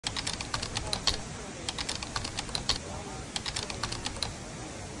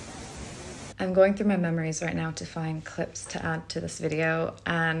I'm going through my memories right now to find clips to add to this video,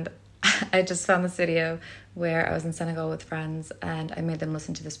 and I just found this video where I was in Senegal with friends and I made them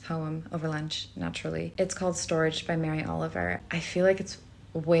listen to this poem over lunch, naturally. It's called Storage by Mary Oliver. I feel like it's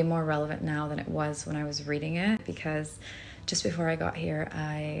way more relevant now than it was when I was reading it, because just before I got here,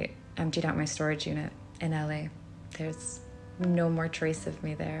 I emptied out my storage unit in LA. There's no more trace of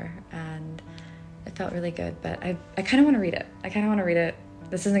me there, and it felt really good, but I kind of want to read it.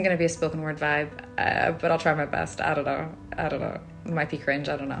 This isn't going to be a spoken word vibe, but I'll try my best. I don't know. It might be cringe,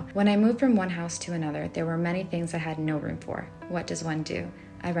 I don't know. When I moved from one house to another, there were many things I had no room for. What does one do?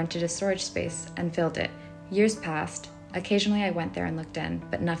 I rented a storage space and filled it. Years passed. Occasionally I went there and looked in,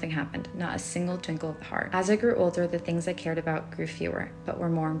 but nothing happened, not a single twinkle of the heart. As I grew older, the things I cared about grew fewer, but were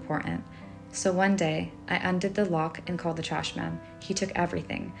more important. So one day, I undid the lock and called the trash man. He took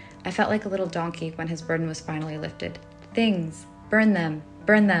everything. I felt like a little donkey when his burden was finally lifted. Things, burn them,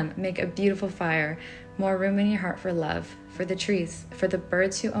 make a beautiful fire. More room in your heart for love, for the trees, for the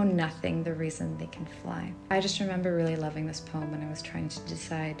birds who own nothing, the reason they can fly. I just remember really loving this poem when I was trying to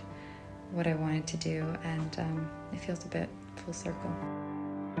decide what I wanted to do, and it feels a bit full circle.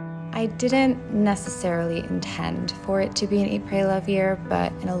 I didn't necessarily intend for it to be an Eat, Pray, Love year,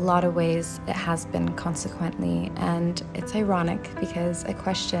 but in a lot of ways it has been consequently, and it's ironic because a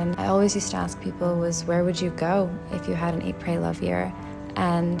question I always used to ask people was, where would you go if you had an Eat, Pray, Love year?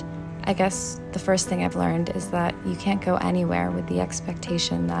 And I guess the first thing I've learned is that you can't go anywhere with the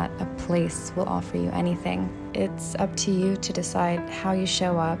expectation that a place will offer you anything. It's up to you to decide how you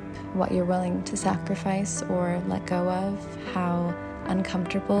show up, what you're willing to sacrifice or let go of, how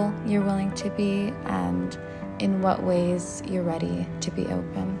uncomfortable you're willing to be, and in what ways you're ready to be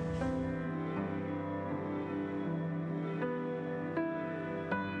open.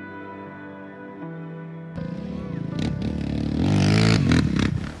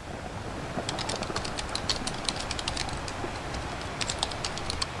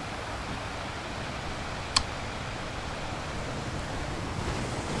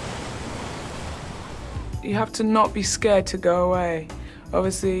 You have to not be scared to go away.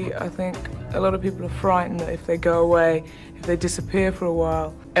 Obviously, I think a lot of people are frightened that if they go away, if they disappear for a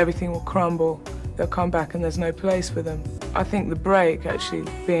while, everything will crumble. They'll come back and there's no place for them. I think the break, actually,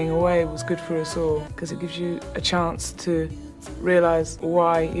 being away, was good for us all, because it gives you a chance to realise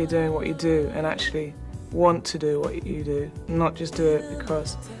why you're doing what you do and actually want to do what you do, not just do it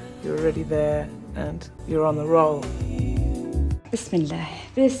because you're already there and you're on the roll. Bismillah.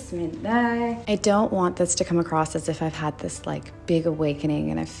 I don't want this to come across as if I've had this like big awakening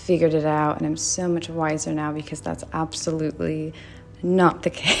and I've figured it out and I'm so much wiser now, because that's absolutely not the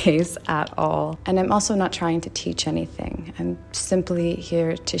case at all. And I'm also not trying to teach anything. I'm simply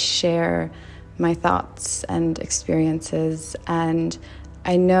here to share my thoughts and experiences. And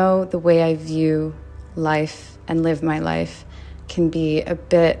I know the way I view life and live my life can be a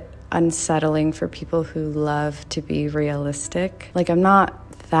bit unsettling for people who love to be realistic. Like, I'm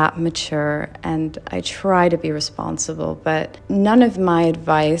not that mature and I try to be responsible, but none of my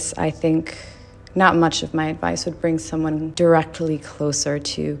advice, I think, not much of my advice would bring someone directly closer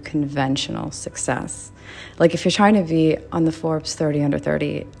to conventional success. Like, if you're trying to be on the Forbes 30 under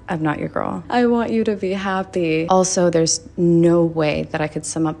 30, I'm not your girl. I want you to be happy. Also, there's no way that I could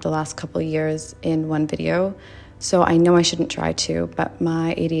sum up the last couple of years in one video. So I know I shouldn't try to, but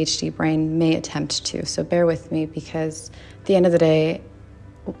my ADHD brain may attempt to. So bear with me, because at the end of the day,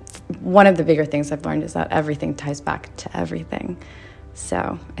 one of the bigger things I've learned is that everything ties back to everything.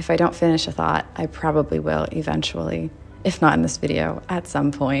 So if I don't finish a thought, I probably will eventually, if not in this video, at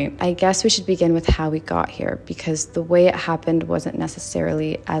some point. I guess we should begin with how we got here, because the way it happened wasn't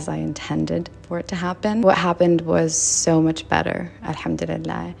necessarily as I intended for it to happen. What happened was so much better,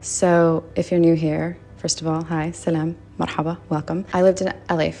 alhamdulillah. So if you're new here, first of all, hi, salam, marhaba, welcome. I lived in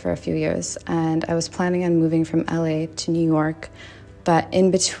LA for a few years and I was planning on moving from LA to New York, but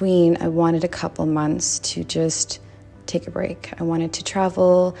in between I wanted a couple months to just take a break. I wanted to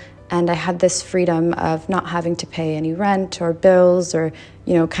travel, and I had this freedom of not having to pay any rent or bills or,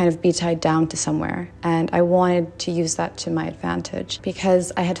 you know, kind of be tied down to somewhere. And I wanted to use that to my advantage,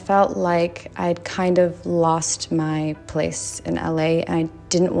 because I had felt like I'd kind of lost my place in LA and I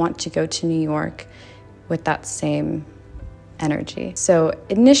didn't want to go to New York with that same energy. So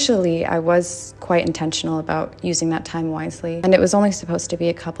initially I was quite intentional about using that time wisely, and it was only supposed to be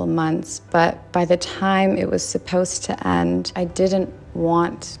a couple months, but by the time it was supposed to end, I didn't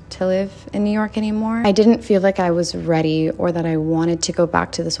want to live in New York anymore. I didn't feel like I was ready, or that I wanted to go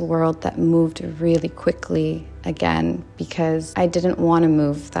back to this world that moved really quickly again because I didn't want to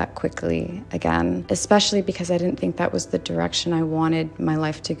move that quickly again, especially because I didn't think that was the direction I wanted my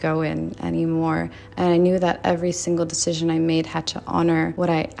life to go in anymore. And I knew that every single decision I made had to honor what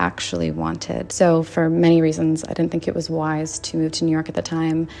I actually wanted. So for many reasons, I didn't think it was wise to move to New York at the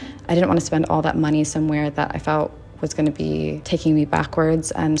time. I didn't want to spend all that money somewhere that I felt was going to be taking me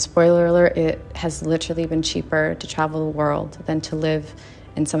backwards. And spoiler alert, it has literally been cheaper to travel the world than to live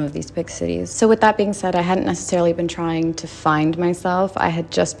in some of these big cities. So with that being said, I hadn't necessarily been trying to find myself. I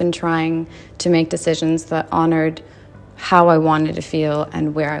had just been trying to make decisions that honored how I wanted to feel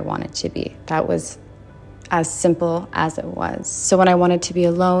and where I wanted to be. That was as simple as it was. So when I wanted to be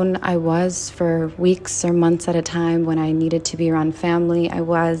alone, I was for weeks or months at a time. When I needed to be around family, I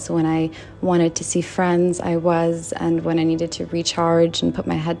was. When I wanted to see friends, I was. And when I needed to recharge and put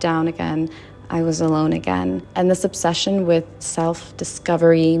my head down again, I was alone again. And this obsession with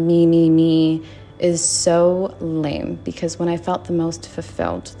self-discovery, me, is so lame, because when I felt the most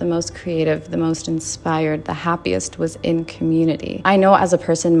fulfilled, the most creative, the most inspired, the happiest was in community. I know as a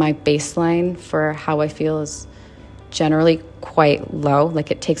person, my baseline for how I feel is generally quite low. Like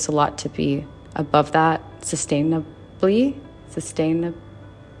it takes a lot to be above that sustainably,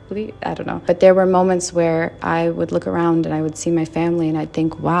 I don't know. But there were moments where I would look around and I would see my family and I'd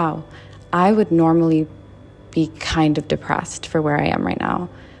think, wow, I would normally be kind of depressed for where I am right now,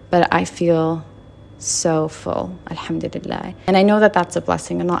 but I feel so full, alhamdulillah. And I know that that's a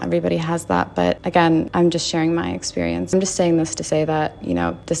blessing and not everybody has that, but again, I'm just sharing my experience. I'm just saying this to say that, you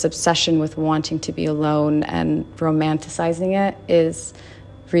know, this obsession with wanting to be alone and romanticizing it is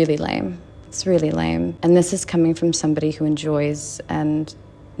really lame. It's really lame. And this is coming from somebody who enjoys and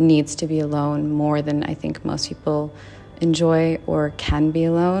needs to be alone more than I think most people enjoy or can be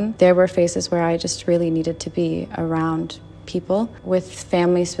alone. There were phases where I just really needed to be around people, with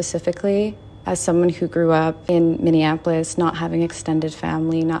family specifically. As someone who grew up in Minneapolis, not having extended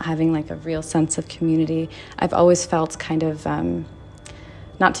family, not having like a real sense of community, I've always felt kind of,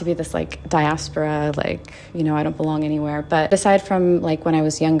 not to be this like diaspora, like, you know, I don't belong anywhere. But aside from like when I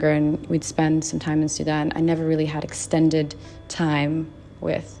was younger and we'd spend some time in Sudan, I never really had extended time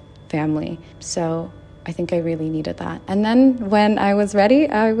with family. So I think I really needed that. And then when I was ready,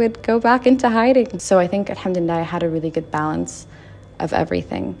 I would go back into hiding. So I think, alhamdulillah, I had a really good balance of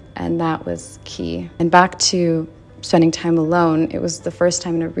everything, and that was key. And back to spending time alone, it was the first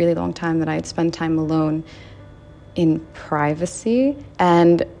time in a really long time that I had spent time alone in privacy,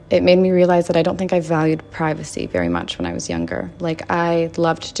 and it made me realize that I don't think I valued privacy very much when I was younger. Like, I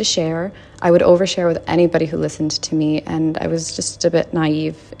loved to share. I would overshare with anybody who listened to me, and I was just a bit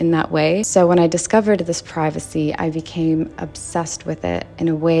naive in that way. So when I discovered this privacy, I became obsessed with it in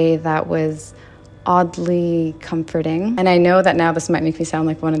a way that was oddly comforting. And I know that now this might make me sound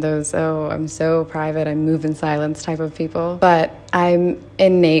like one of those, oh, I'm so private, I move in silence type of people, but I'm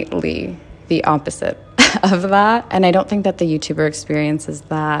innately the opposite of that. And I don't think that the YouTuber experience is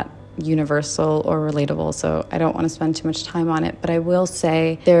that universal or relatable, so I don't want to spend too much time on it. But I will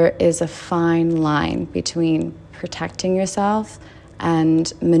say there is a fine line between protecting yourself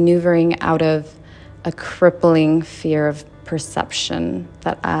and maneuvering out of a crippling fear of perception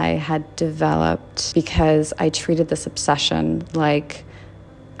that I had developed because I treated this obsession like,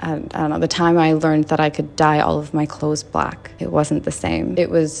 I don't know, the time I learned that I could dye all of my clothes black, it wasn't the same. It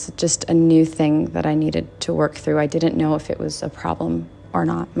was just a new thing that I needed to work through. I didn't know if it was a problem or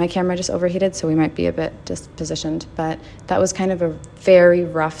not. My camera just overheated, so we might be a bit dispositioned, but that was kind of a very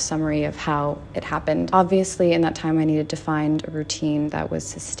rough summary of how it happened. Obviously, in that time, I needed to find a routine that was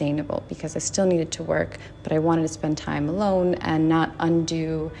sustainable because I still needed to work, but I wanted to spend time alone and not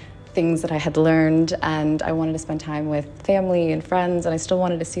undo things that I had learned, and I wanted to spend time with family and friends, and I still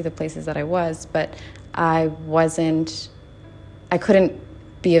wanted to see the places that I was, but I couldn't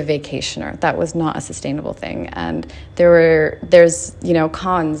be a vacationer. That was not a sustainable thing. And there's, you know,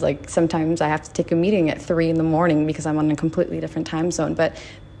 cons, like sometimes I have to take a meeting at 3 a.m. because I'm on a completely different time zone, but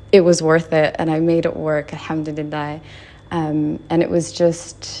it was worth it and I made it work, alhamdulillah. And it was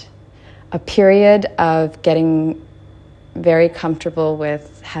just a period of getting very comfortable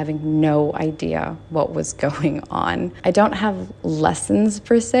with having no idea what was going on. I don't have lessons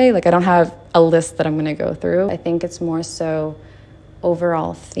per se, like I don't have a list that I'm going to go through. I think it's more so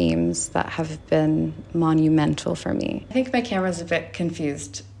overall themes that have been monumental for me. I think my camera's a bit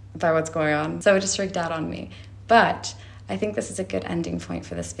confused by what's going on, so it just rigged out on me. But I think this is a good ending point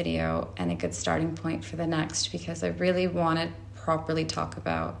for this video and a good starting point for the next, because I really want to properly talk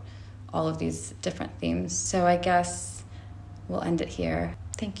about all of these different themes. So I guess we'll end it here.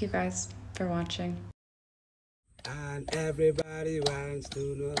 Thank you guys for watching. And everybody wants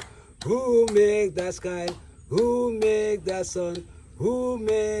to know who makes the sky, Who make the sun? Who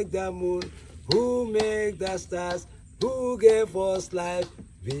make the moon? Who make the stars? Who gave us life?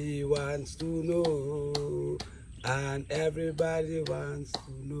 We want to know, and everybody wants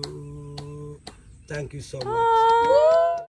to know. Thank you so much.